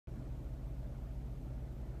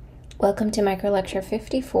Welcome to Microlecture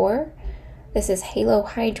 54. This is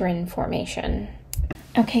halohydrin formation.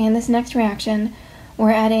 Okay, in this next reaction, we're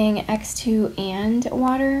adding X2 and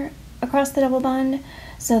water across the double bond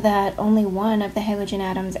so that only one of the halogen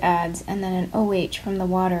atoms adds and then an OH from the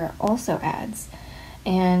water also adds.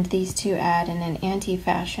 And these two add in an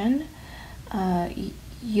anti-fashion.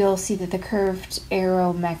 You'll see that the curved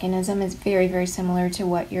arrow mechanism is very, very similar to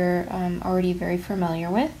what you're already very familiar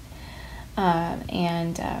with.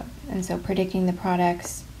 And so predicting the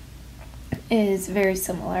products is very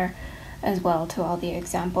similar as well to all the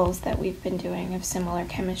examples that we've been doing of similar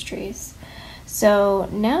chemistries. So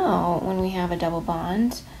now when we have a double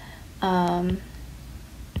bond,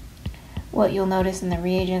 what you'll notice in the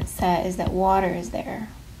reagent set is that water is there.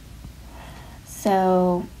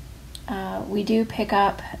 So we do pick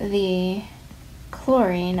up the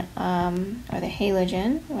chlorine or the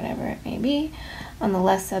halogen, whatever it may be, on the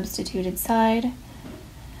less substituted side,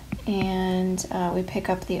 and we pick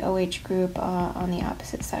up the OH group on the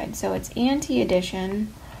opposite side. So it's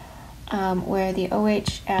anti-addition, where the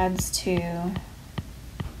OH adds to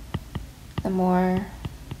the more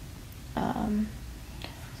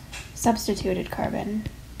substituted carbon.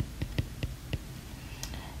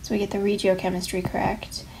 So we get the regiochemistry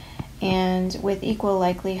correct, and with equal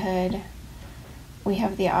likelihood we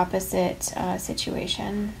have the opposite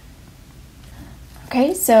situation.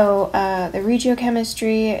 Okay, so the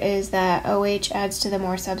regiochemistry is that OH adds to the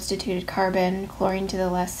more substituted carbon, chlorine to the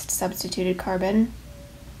less substituted carbon.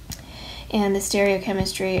 And the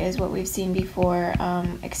stereochemistry is what we've seen before.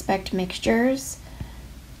 Expect mixtures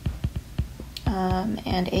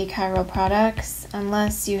and achiral products,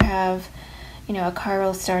 unless you have, a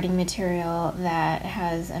chiral starting material that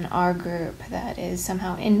has an R group that is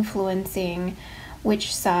somehow influencing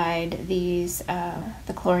which side these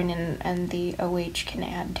the chlorine and the OH can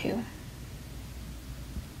add to.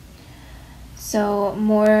 So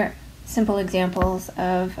more simple examples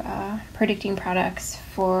of predicting products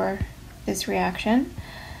for this reaction.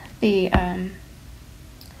 The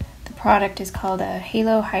product is called a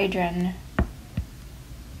halohydrin.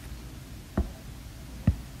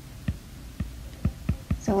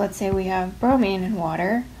 So let's say we have bromine and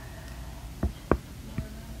water.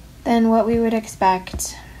 Then what we would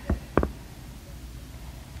expect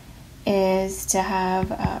is to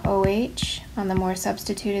have OH on the more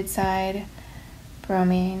substituted side,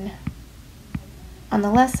 bromine on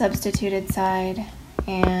the less substituted side,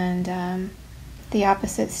 and the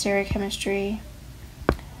opposite stereochemistry,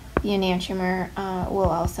 the enantiomer, will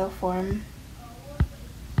also form.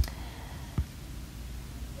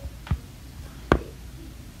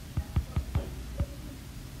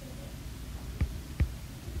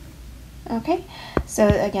 Okay, so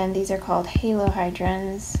again, these are called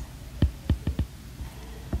halohydrins.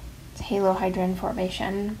 It's halohydrin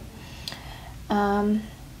formation.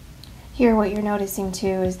 Here what you're noticing too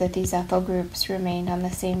is that these ethyl groups remained on the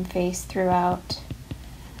same face throughout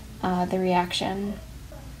the reaction.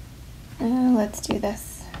 Let's do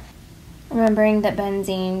this. Remembering that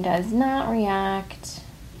benzene does not react.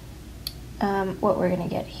 What we're going to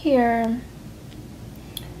get here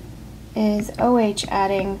is OH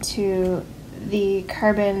adding to the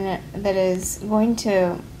carbon that is going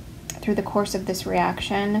to, through the course of this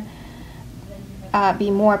reaction,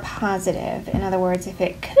 be more positive. In other words, if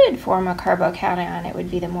it could form a carbocation, it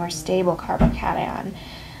would be the more stable carbocation,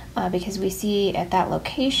 because we see at that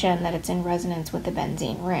location that it's in resonance with the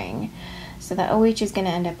benzene ring. So the OH is going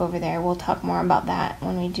to end up over there. We'll talk more about that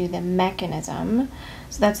when we do the mechanism.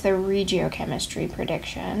 So that's the regiochemistry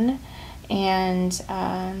prediction. And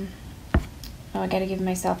I gotta give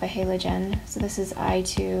myself a halogen. So this is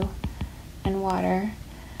I2 and water.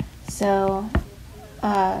 So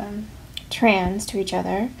trans to each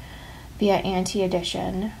other via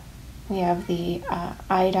anti-addition. We have the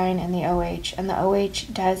iodine and the OH, and the OH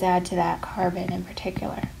does add to that carbon in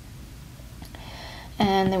particular.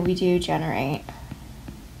 And then we do generate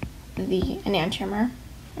the enantiomer.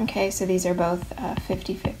 Okay, so these are both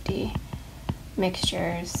 50-50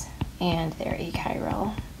 mixtures, and they're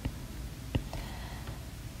achiral.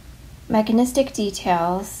 Mechanistic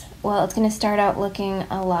details, well, it's going to start out looking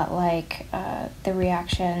a lot like the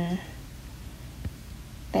reaction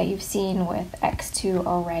that you've seen with X2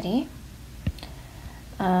 already.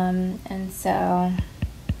 And so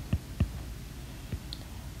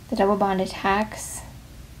the double bond attacks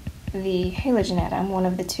the halogen atom, one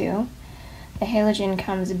of the two. The halogen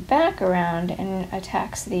comes back around and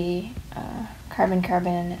attacks the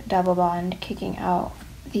carbon-carbon double bond, kicking out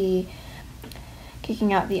the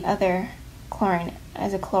other chlorine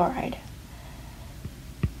as a chloride.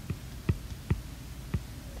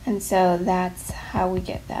 And so that's how we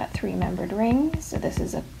get that three-membered ring. So this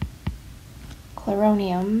is a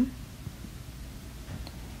chloronium.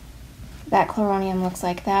 That chloronium looks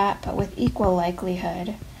like that, but with equal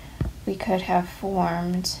likelihood, we could have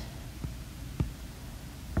formed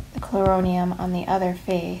the chloronium on the other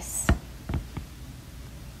face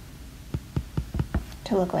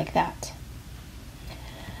to look like that.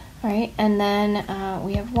 All right, and then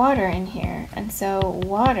we have water in here, and so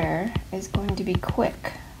water is going to be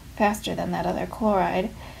quick, faster than that other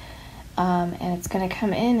chloride, and it's going to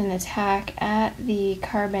come in and attack at the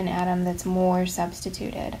carbon atom that's more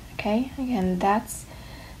substituted. Okay, again, that's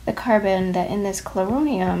the carbon that in this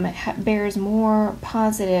chloronium bears more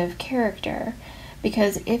positive character,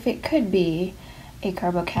 because if it could be a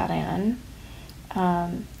carbocation,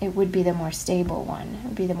 it would be the more stable one, it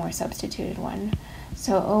would be the more substituted one.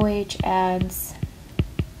 So OH adds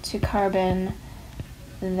to carbon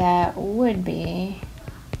that would be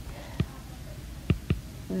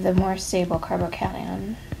the more stable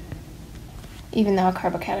carbocation, even though a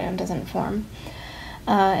carbocation doesn't form.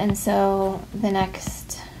 And so the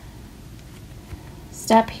next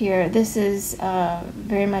step here, this is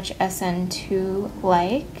very much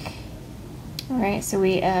SN2-like. All right, so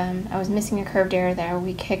I was missing a curved error there.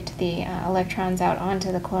 We kicked the electrons out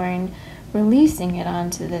onto the chlorine, releasing it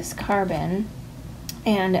onto this carbon.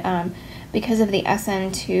 And because of the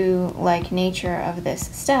SN2-like nature of this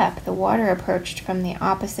step, the water approached from the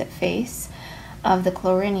opposite face of the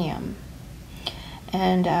chlorinium.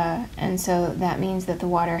 And so that means that the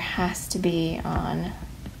water has to be on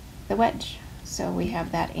the wedge. So we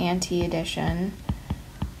have that anti-addition,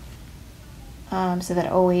 so that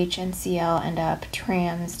OH and Cl end up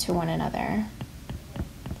trans to one another.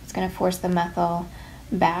 It's going to force the methyl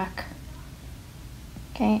back.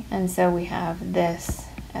 Okay, and so we have this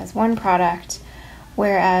as one product,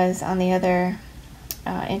 whereas on the other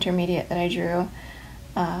intermediate that I drew,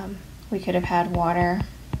 we could have had water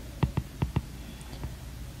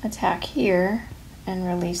attack here and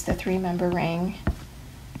release the three-member ring.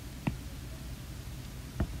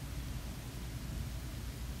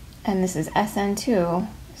 And this is SN2,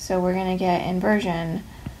 so we're going to get inversion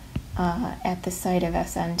at the site of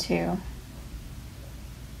SN2.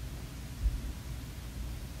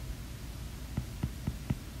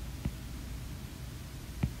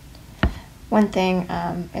 One thing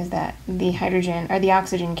is that the hydrogen, or the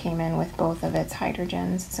oxygen, came in with both of its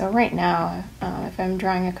hydrogens. So right now, if I'm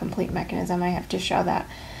drawing a complete mechanism, I have to show that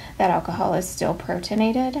that alcohol is still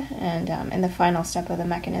protonated, and in the final step of the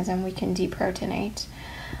mechanism, we can deprotonate.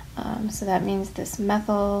 So that means this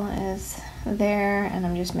methyl is there, and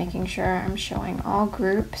I'm just making sure I'm showing all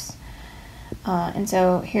groups. And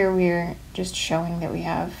so here we're just showing that we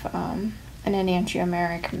have an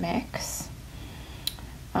enantiomeric mix.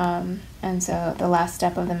 And so the last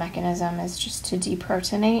step of the mechanism is just to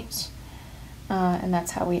deprotonate, and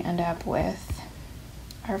that's how we end up with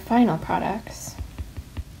our final products.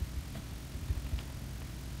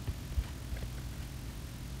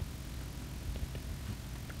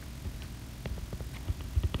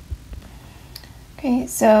 Okay,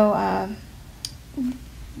 so I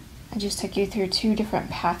just took you through two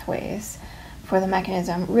different pathways for the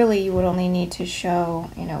mechanism. Really, you would only need to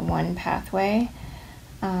show, one pathway.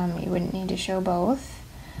 You wouldn't need to show both,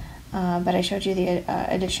 but I showed you the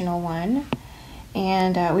additional one,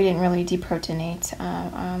 and we didn't really deprotonate.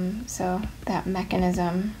 So that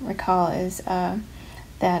mechanism, recall, is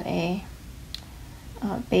that a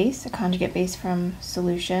base, a conjugate base from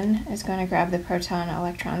solution, is going to grab the proton,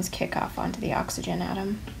 electrons kick off onto the oxygen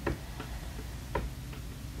atom.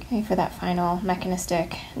 Okay, for that final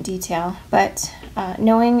mechanistic detail. But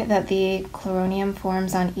knowing that the chloronium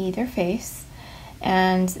forms on either face,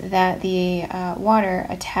 and that the water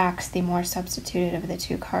attacks the more substituted of the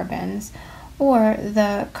two carbons, or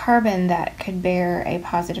the carbon that could bear a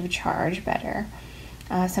positive charge better.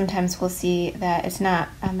 Sometimes we'll see that it's not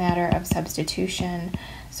a matter of substitution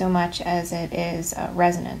so much as it is a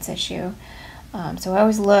resonance issue. So I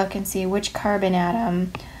always look and see which carbon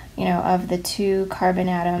atom, of the two carbon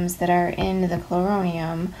atoms that are in the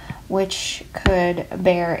chloronium, which could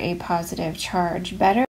bear a positive charge better.